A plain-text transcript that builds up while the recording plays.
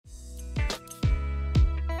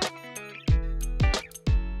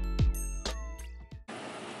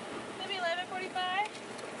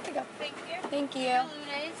Thank you.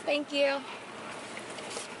 Thank you.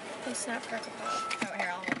 Oh, snap, crackle pop. Oh, here,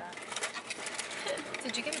 I'll hold that.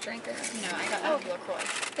 Did you get a drink or no? No, I got LaCroix.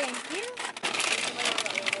 Thank you.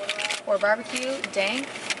 Or barbecue. Dang.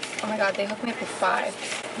 Oh my god, they hooked me up with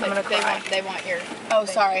 5. I'm gonna cry. They want your... Oh,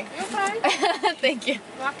 sorry. You're fine. Thank you.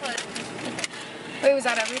 Wait, was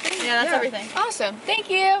that everything? Yeah, that's everything. Awesome. Thank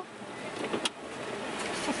you.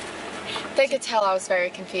 They could tell I was very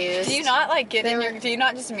confused. Do you not like get in your... Do you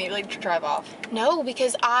not just immediately drive off? No,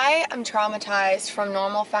 because I am traumatized from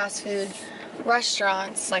normal fast food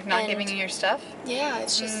restaurants. Like not giving you your stuff? Yeah,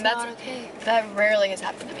 it's just not okay. That rarely has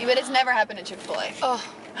happened to me, but it's never happened at Chick-fil-A.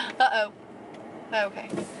 Oh. Uh-oh. Oh, okay.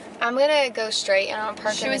 I'm gonna go straight and I'll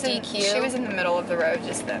park in the DQ. She was in the middle of the road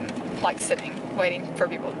just then, like sitting, waiting for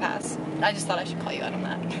people to pass. I just thought I should call you out on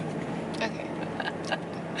that. Okay.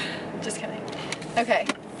 Just kidding. Okay.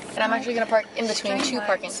 And I'm actually gonna park in between 2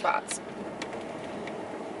 parking spots.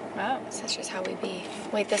 Wow. So that's just how we be.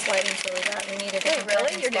 Wait, this lighting's really bad. We need a different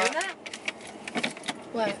really? You're spot. doing that?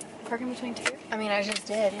 What? Parking between 2? I mean, I just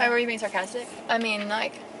did. Oh, were you being sarcastic? I mean,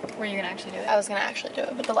 like... Were you gonna actually do it? I was gonna actually do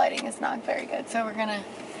it, but the lighting is not very good. So we're gonna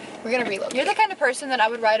relocate. You're the kind of person that I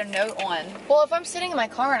would write a note on. Well, if I'm sitting in my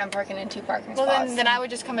car and I'm parking in 2 parking spots... Well, then I would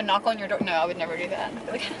just come and knock on your door. No, I would never do that.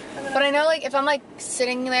 But I know, like, if I'm, like,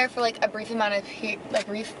 sitting there for, like, a brief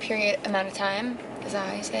period amount of time... Is that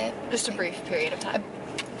how you say it? Just a brief period of time.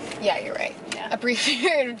 Yeah, you're right. Yeah. A brief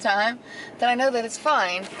period of time, then I know that it's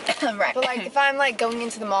fine. Right. But, like, if I'm, like, going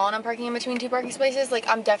into the mall and I'm parking in between 2 parking spaces, like,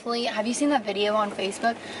 I'm definitely... Have you seen that video on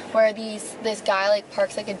Facebook where this guy, like,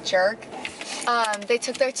 parks like a jerk? They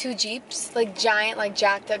took their 2 Jeeps, like, giant, like,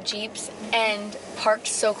 jacked up Jeeps, and parked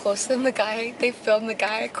so close to them, they filmed the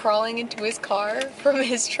guy crawling into his car from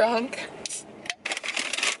his trunk.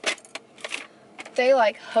 They,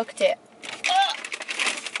 like, hooked it.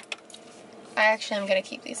 I actually am gonna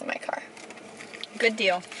keep these in my car. Good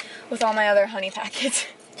deal. With all my other honey packets.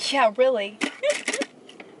 Yeah, really.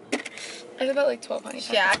 I have about like 12 honey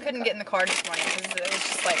packets. Yeah, I couldn't get in the car this morning because it was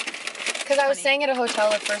just like... Because I was staying at a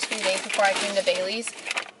hotel the first few days before I came to Bailey's,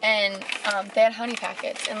 and they had honey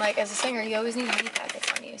packets. And like, as a singer, you always need honey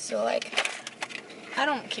packets on you. So like... I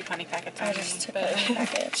don't keep honey packets on me. I just took a honey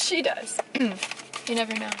packet. She does. You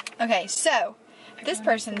never know. Okay, so, this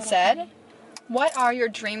person said... What are your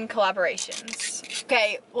dream collaborations?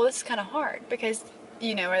 Okay, well this is kind of hard because,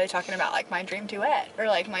 you know, are they talking about like my dream duet or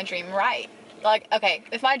like my dream write? Like, okay,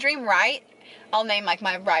 if my dream write, I'll name like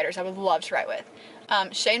my writers I would love to write with.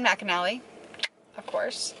 Shane McAnally, of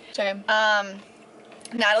course. Same.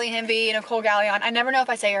 Natalie Hemby, Nicole Gallion. I never know if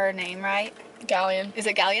I say her name right. Gallion. Is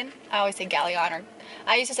it Gallion? I always say Gallion, or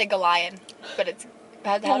I used to say Gallion, but it's,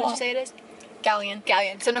 how did you say it is? Gallion.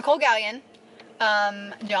 Gallion. So Nicole Gallion,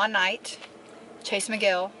 John Knight, Chase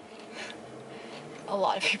McGill, a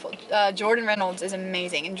lot of people. Jordan Reynolds is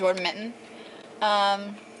amazing, and Jordan Minton.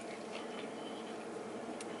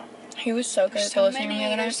 He was so good.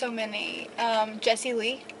 There's so many. Jessie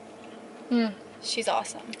Lee. She's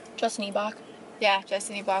awesome. Justin Ebach. Yeah,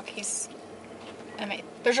 Justin Ebach. He's amazing.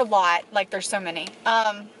 There's a lot. Like, there's so many.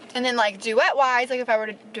 And then, like, duet-wise, like, if I were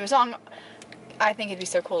to do a song, I think it'd be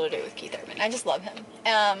so cool to do it with Keith Urban. I just love him.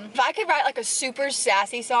 If I could write, like, a super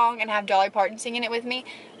sassy song and have Dolly Parton singing it with me,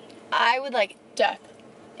 I would, like... Death.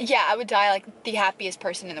 Yeah, I would die, like, the happiest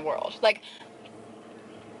person in the world. Like,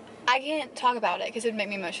 I can't talk about it because it'd make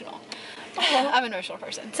me emotional. I'm an emotional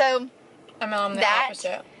person. So, I'm the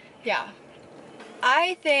opposite. Yeah.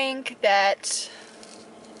 I think that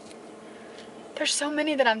there's so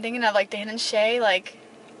many that I'm thinking of, like Dan and Shay, like...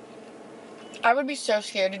 I would be so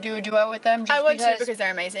scared to do a duet with them. I would too because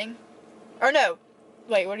they're amazing. Or no.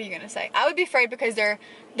 Wait, what are you gonna say? I would be afraid because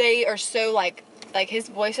they are so like his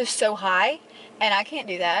voice is so high, and I can't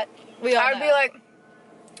do that. I would be like,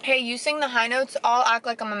 hey, you sing the high notes, I'll act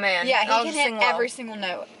like I'm a man. Yeah, he can hit every single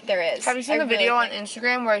note there is. Have you seen the video on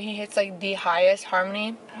Instagram where he hits like the highest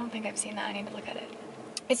harmony? I don't think I've seen that. I need to look at it.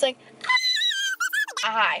 It's like a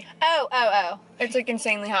high. Oh. It's like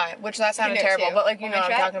insanely high, which that sounded terrible, but like you know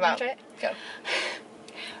what I'm talking about. Go.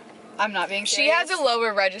 I'm not being serious. She has a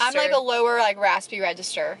lower register. I'm like a lower, like, raspy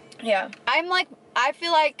register. Yeah. I'm like, I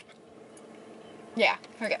feel like, yeah,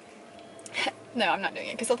 here we go. No, I'm not doing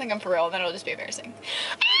it, because they'll think I'm for real, and then it'll just be embarrassing.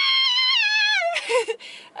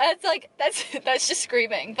 That's like, that's just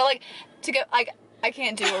screaming. But like, to go, like, I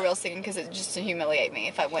can't do a real singing, because it's just to humiliate me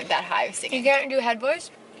if I went that high singing. You can't do head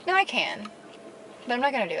voice? No, I can. But I'm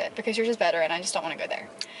not going to do it, because yours is better, and I just don't want to go there.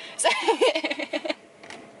 So...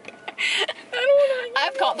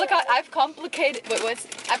 I've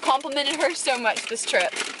complimented her so much this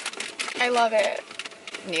trip. I love it.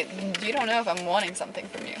 You don't know if I'm wanting something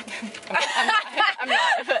from you. I'm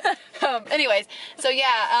not. But, anyways, so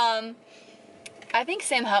yeah, I think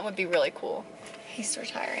Sam Hunt would be really cool. He's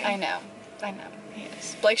retiring. I know. He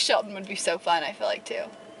is. Blake Shelton would be so fun, I feel like, too.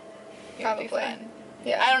 He would be fun.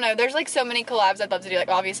 Yeah. I don't know. There's like so many collabs I'd love to do. Like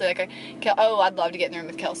obviously, like I'd love to get in the room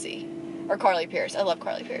with Kelsey or Carly Pierce. I love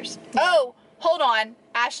Carly Pierce. Yeah. Oh, hold on,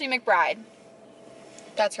 Ashley McBride.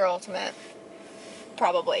 That's her ultimate.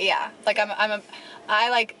 Probably, yeah. Like I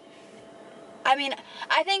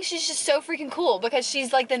think she's just so freaking cool because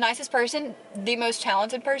she's like the nicest person, the most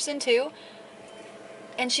talented person too.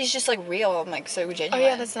 And she's just like real and like so genuine. Oh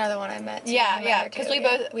yeah, that's another one I met too. Yeah, because we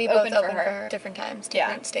both opened for her. Different times,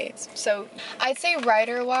 different states. So I'd say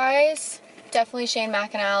writer-wise, definitely Shane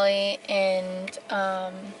McAnally and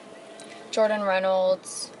Jordan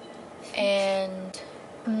Reynolds and...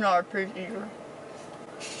 I'm not a pretty either.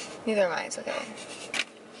 Neither am I, it's okay.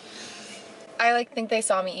 I think they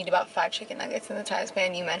saw me eat about 5 chicken nuggets in the time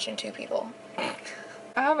span. You mentioned 2 people.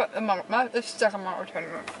 I have it's stuck on my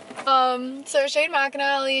retainer. So Shane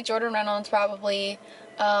McAnally, Jordan Reynolds probably.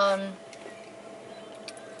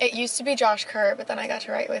 It used to be Josh Kerr, but then I got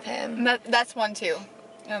to write with him. That's one too.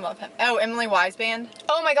 I love him. Oh, Emily Weisband.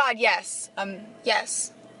 Oh my God, yes.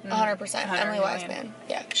 Yes. 100%. 100 Emily Weisband.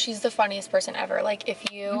 Yeah, she's the funniest person ever. Like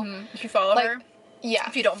if you follow her. Yeah.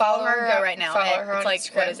 If you don't follow her, go right now. Follow her it's on like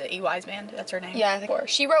Instagram. What is it? E Weisband. That's her name. Yeah, I think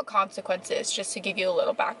she wrote Consequences, just to give you a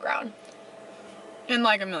little background. And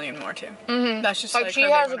like a million more too. That's just like she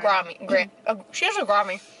has a Grammy. She has a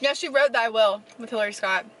Grammy. Yeah, she wrote "Thy Will" with Hillary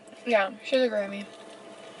Scott. Yeah, she has a Grammy.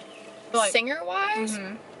 Like, singer wise,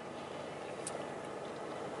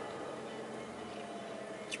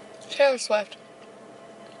 Taylor Swift.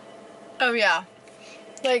 Oh yeah,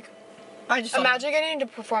 like I just imagine getting to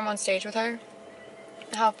perform on stage with her.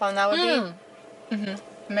 How fun that would be.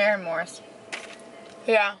 Maren Morris.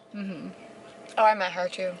 Yeah. Oh, I met her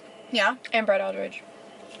too. Yeah. And Brett Eldridge.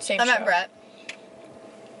 Same show. I met Brett.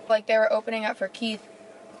 Like they were opening up for Keith,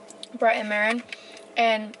 Brett and Maren,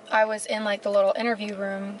 and I was in like the little interview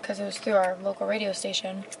room because it was through our local radio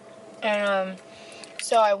station, and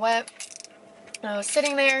so I went and I was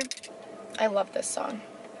sitting there. I love this song.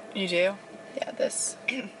 You do? Yeah, this.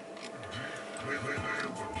 Have you ever heard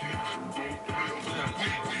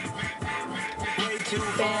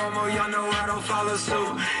this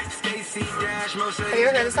song?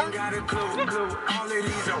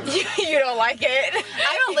 You don't like it.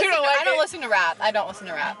 I don't listen to rap. I don't listen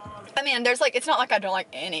to rap. I mean, there's like, it's not like I don't like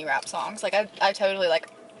any rap songs. Like I totally like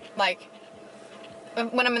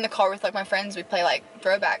when I'm in the car with like my friends, we play like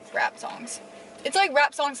throwback rap songs. It's like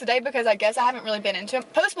rap songs today because I guess I haven't really been into them.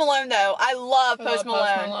 Post Malone though, I love Post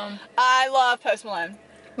Malone. I love Post Malone.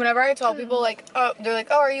 Whenever I tell people like, oh, they're like,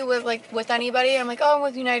 oh, are you with anybody? I'm like, oh, I'm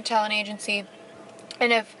with United Talent Agency.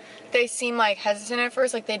 And if they seem like hesitant at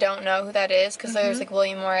first, like they don't know who that is, because there's like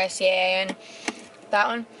William Morris, SCA, and that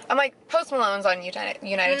one. I'm like, Post Malone's on United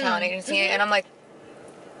Talent Agency, and I'm like,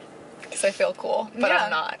 because I feel cool, but I'm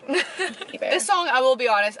not. This song, I will be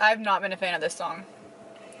honest, I've not been a fan of this song.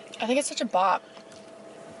 I think it's such a bop.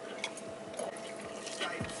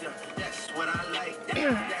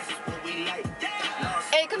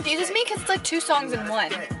 It confuses me because it's like 2 songs in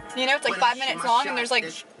one. You know, it's like 5 minutes long and there's like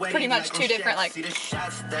pretty much 2 different like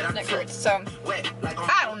words. So,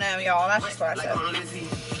 I don't know, y'all. That's just what I said.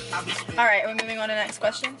 Alright, we're moving on to the next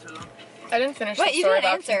question. I didn't finish the story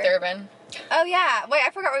about Keith Urban. Oh yeah. Wait,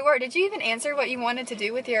 I forgot where we were. Did you even answer what you wanted to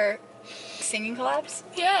do with your singing collabs?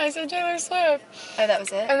 Yeah, I said Taylor Swift. Oh, that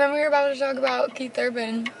was it? And then we were about to talk about Keith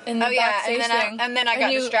Urban in the backstage thing. And then I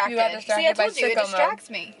got distracted. You got distracted. See, I told you, it distracts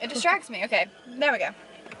me. It distracts me. Okay, there we go.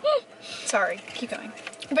 Sorry, keep going.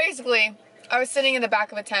 Basically, I was sitting in the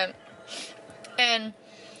back of a tent, and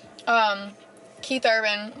Keith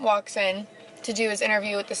Urban walks in to do his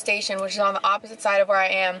interview with the station, which is on the opposite side of where I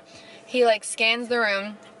am. He like scans the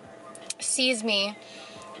room, sees me,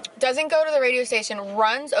 doesn't go to the radio station,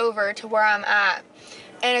 runs over to where I'm at,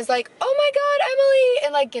 and is like, oh my God, Emily,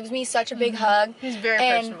 and like gives me such a big hug. He's very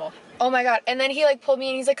personable. Oh my God. And then he like pulled me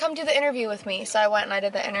and he's like, come do the interview with me. So I went and I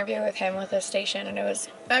did the interview with him with the station, and it was,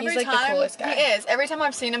 he's like the coolest guy. He is. Every time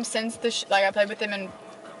I've seen him since I played with him in,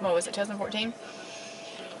 what was it, 2014?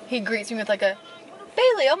 He greets me with like a,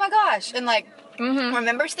 Bailey, oh my gosh. And like,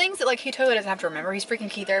 remembers things that like he totally doesn't have to remember. He's freaking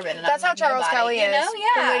Keith Urban. And that's how Charles Kelly is. You know?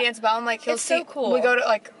 Yeah. From Lady Antebellum. Like, he'll see, so cool. We go to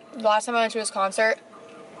like, the last time I went to his concert,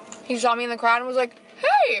 he saw me in the crowd and was like,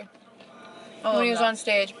 hey, when he was on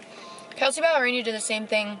stage. Kelsey Ballerini did the same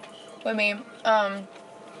thing with me when I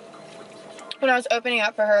was opening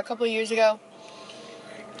up for her a couple of years ago.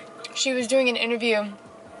 She was doing an interview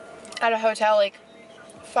at a hotel like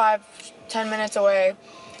 5-10 minutes away,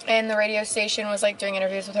 and the radio station was like doing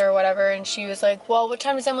interviews with her or whatever, and she was like, well, what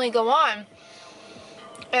time does Emily go on?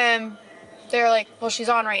 And they're like, well, she's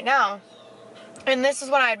on right now. And this is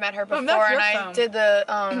when I had met her before, and I did the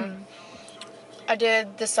I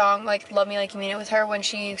did the song like "Love Me Like You Mean It" with her when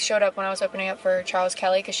she showed up when I was opening up for Charles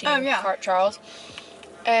Kelly, because she knew Charles.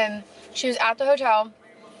 And she was at the hotel,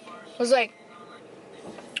 was like,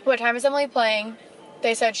 what time is Emily playing?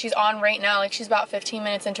 They said she's on right now, like she's about 15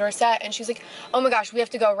 minutes into her set, and she's like, oh my gosh, we have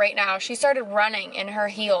to go right now. She started running in her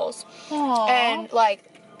heels. Aww. And like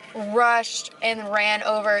rushed and ran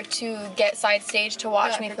over to get side stage to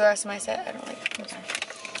watch me for the rest of my set. I don't like it.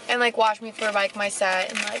 And like watch me for like my set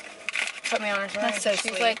and like put me on her shoulder. That's so She's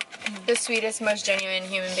sweet. like the sweetest, most genuine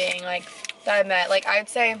human being like that I've met. Like I'd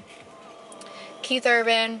say Keith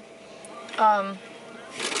Urban,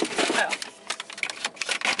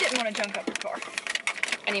 Didn't want to junk up your car.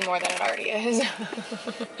 any more than it already is.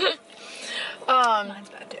 Mine's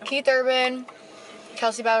bad too. Keith Urban,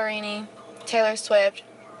 Kelsey Ballerini, Taylor Swift.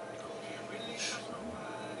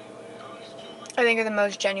 I think are the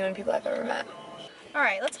most genuine people I've ever met.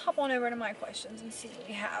 Alright, let's hop on over to my questions and see what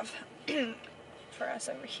we have for us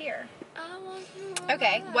over here.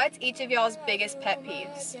 Okay, what's each of y'all's biggest pet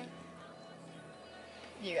peeves?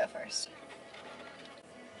 You go first.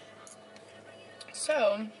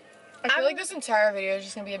 So, I feel like this entire video is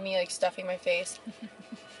just gonna be of me like stuffing my face.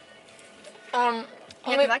 Yeah,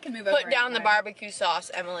 'cause I can move over Put down the anytime. barbecue sauce,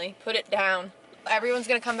 Emily. Put it down. Everyone's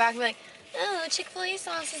gonna come back and be like, oh, Chick-fil-A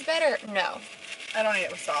sauce is better. No. I don't eat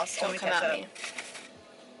it with sauce. Don't come at me.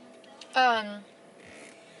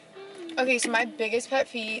 Okay, so my biggest pet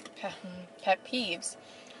peeves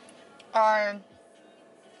are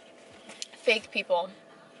fake people.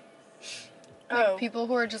 Oh. People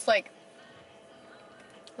who are just like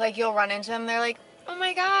you'll run into them, they're like, oh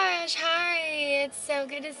my gosh, hi, it's so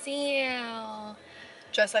good to see you.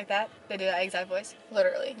 Just like that? They do that exact voice?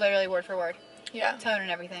 Literally. Literally word for word. Yeah. Tone and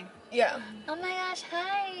everything. Yeah. Oh my gosh,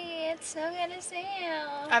 hi, it's so good to see you.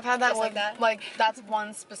 I've had that Just one, like that? like, that's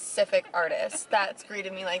one specific artist that's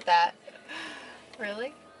greeted me like that.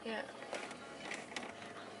 Really? Yeah.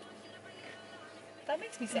 That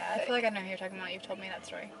makes me sad. I feel like I know who you're talking about. You've told me that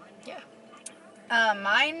story. Yeah.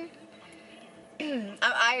 Mine,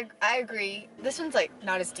 I agree. This one's like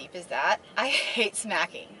not as deep as that. I hate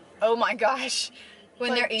smacking. Oh my gosh.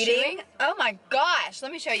 When Like they're eating. chewing? Oh my gosh.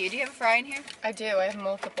 Let me show you. Do you have a fry in here? I do. I have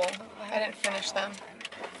multiple. I didn't finish them.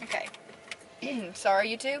 Okay. Sorry,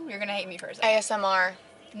 you two. You're gonna hate me for a second. ASMR.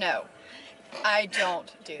 No. I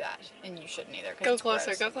don't do that. And you shouldn't either. Go closer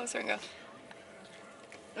and go.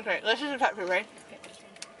 Okay, this is a pet food, right?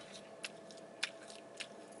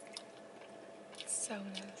 So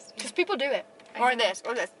nasty. Because people do it. I Or know. this,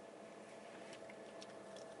 or this.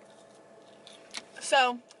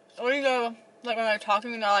 So, when you go, like when they're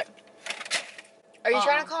talking and they're like, Are you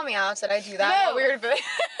trying to call me out? Did I do that? No. Weird, but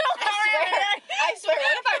I swear,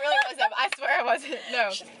 what if I really was them? I swear I wasn't.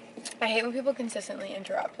 No. I hate when people consistently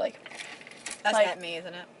interrupt. Like, That's like- at me,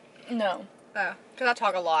 isn't it? no. Oh, because I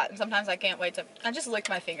talk a lot, and sometimes I can't wait to. I just licked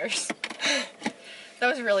my fingers. That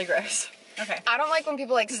was really gross. Okay. I don't like when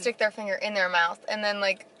people like stick their finger in their mouth and then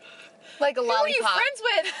like a lollipop. Who are you friends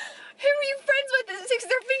with? Who are you friends with that sticks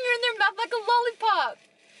their finger in their mouth like a lollipop?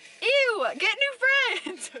 Ew! Get new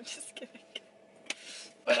friends. I'm just kidding.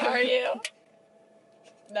 What are you?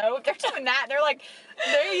 No, they're doing that. They're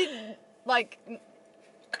like.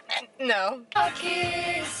 No.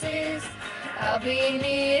 Kisses, I'll be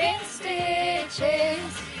needing stitches.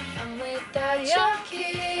 And without your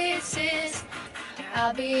kisses,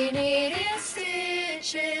 I'll be needing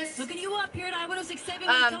stitches. Looking you up here at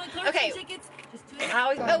I-1067 Okay. tickets.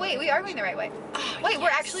 Oh wait, we are going the right way. Wait, we're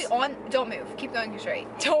actually on. Don't move. Keep going straight.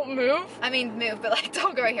 Don't move. I mean, move, but like,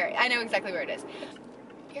 don't go right here. I know exactly where it is.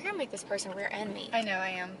 You're gonna make this person rear end me. I know I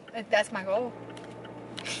am. That's my goal.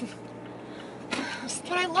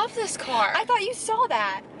 But I love this car. I thought you saw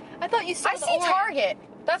that. I thought you saw. I the see orange. Target.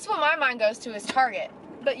 That's what my mind goes to is Target.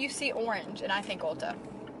 But you see orange, and I think Ulta.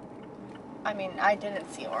 I mean, I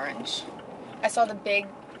didn't see orange. I saw the big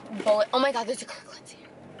bullet. Oh my god, there's a Kirkland's here.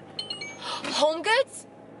 Home Goods?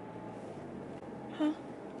 Huh?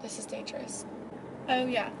 This is dangerous. Oh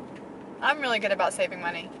yeah. I'm really good about saving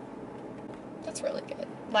money. That's really good.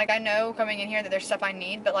 Like, I know coming in here that there's stuff I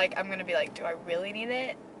need, but like, I'm gonna be like, do I really need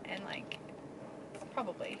it? And like,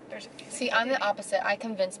 probably. There's a few things See, I I'm do the need. opposite. I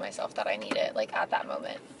convince myself that I need it, like, at that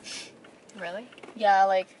moment. Really? Yeah,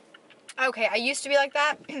 like, Okay, I used to be like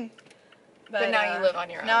that. but now you live on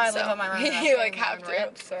your own. Now I so live on my own. and I you, pay like, my have own to.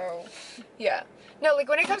 rent, so. Yeah. No, like,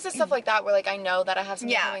 when it comes to stuff like that, where, like, I know that I have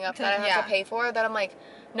something Yeah, coming up to- that I have yeah. to pay for, that I'm like,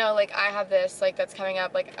 no, like, I have this, like, that's coming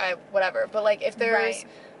up, like, whatever. But, like, if there's, Right.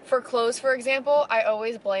 for clothes, for example, I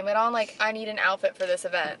always blame it on, like, I need an outfit for this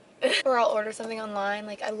event. Or I'll order something online.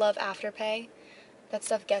 Like, I love Afterpay. That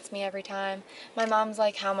stuff gets me every time. My mom's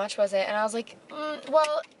like, how much was it? And I was like,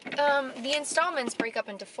 well, the installments break up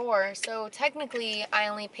into 4, so technically I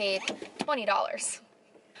only paid $20.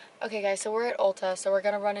 Okay guys, so we're at Ulta, so we're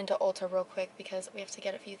gonna run into Ulta real quick because we have to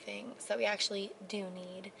get a few things that we actually do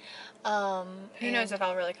need. Who knows if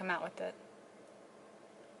I'll really come out with it.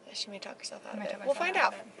 She may talk herself out I of might it. talk We'll myself find out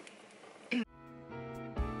out. of it.